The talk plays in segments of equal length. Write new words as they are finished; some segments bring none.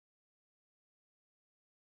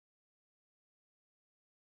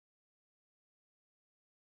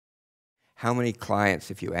How many clients,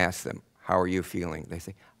 if you ask them, how are you feeling? They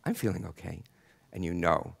say, I'm feeling okay. And you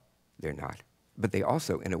know they're not. But they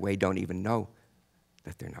also, in a way, don't even know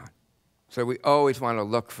that they're not. So we always want to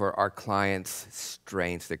look for our clients'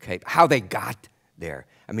 strengths, how they got there.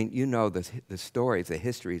 I mean, you know the stories, the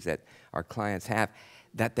histories that our clients have,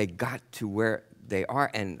 that they got to where they are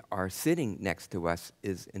and are sitting next to us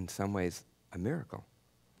is in some ways a miracle.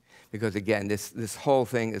 Because again, this whole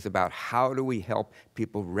thing is about how do we help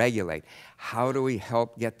people regulate? How do we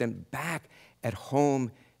help get them back at home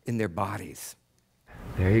in their bodies?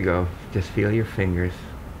 There you go. Just feel your fingers.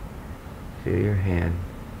 Feel your hand.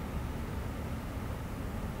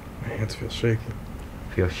 My hands feel shaky.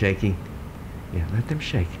 Feel shaky? Yeah, let them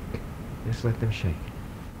shake. Just let them shake.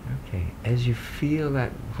 Okay, as you feel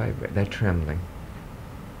that that trembling,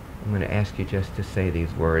 I'm going to ask you just to say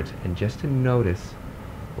these words and just to notice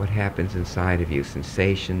what happens inside of you,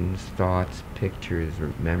 sensations, thoughts, pictures,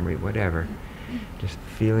 or memory, whatever. Just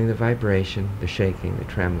feeling the vibration, the shaking, the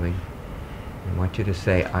trembling. I want you to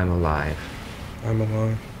say, I'm alive. I'm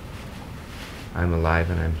alive. I'm alive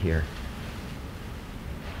and I'm here.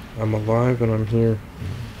 I'm alive and I'm here.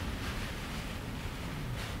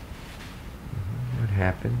 What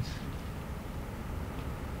happens?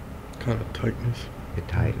 Kind of tightness. It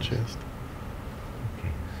tightens. In the chest.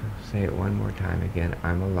 Okay, so say it one more time again.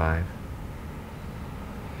 I'm alive.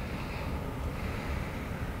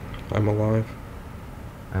 I'm alive.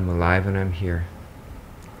 I'm alive and I'm here.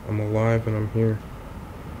 I'm alive and I'm here.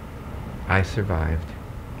 I survived.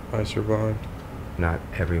 I survived. Not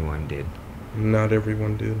everyone did. Not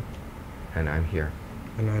everyone did. And I'm here.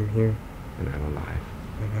 And I'm here. And I'm alive.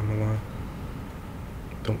 And I'm alive.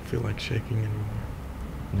 Don't feel like shaking anymore.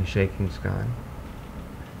 And the shaking's gone.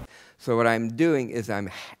 So what I'm doing is I'm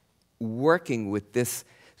working with this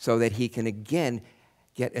so that he can again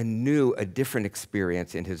get a different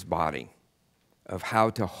experience in his body of how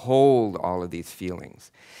to hold all of these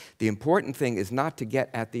feelings. The important thing is not to get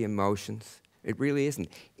at the emotions. It really isn't.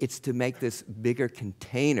 It's to make this bigger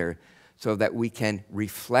container so that we can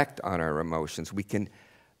reflect on our emotions. We can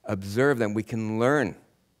observe them. We can learn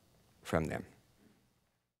from them.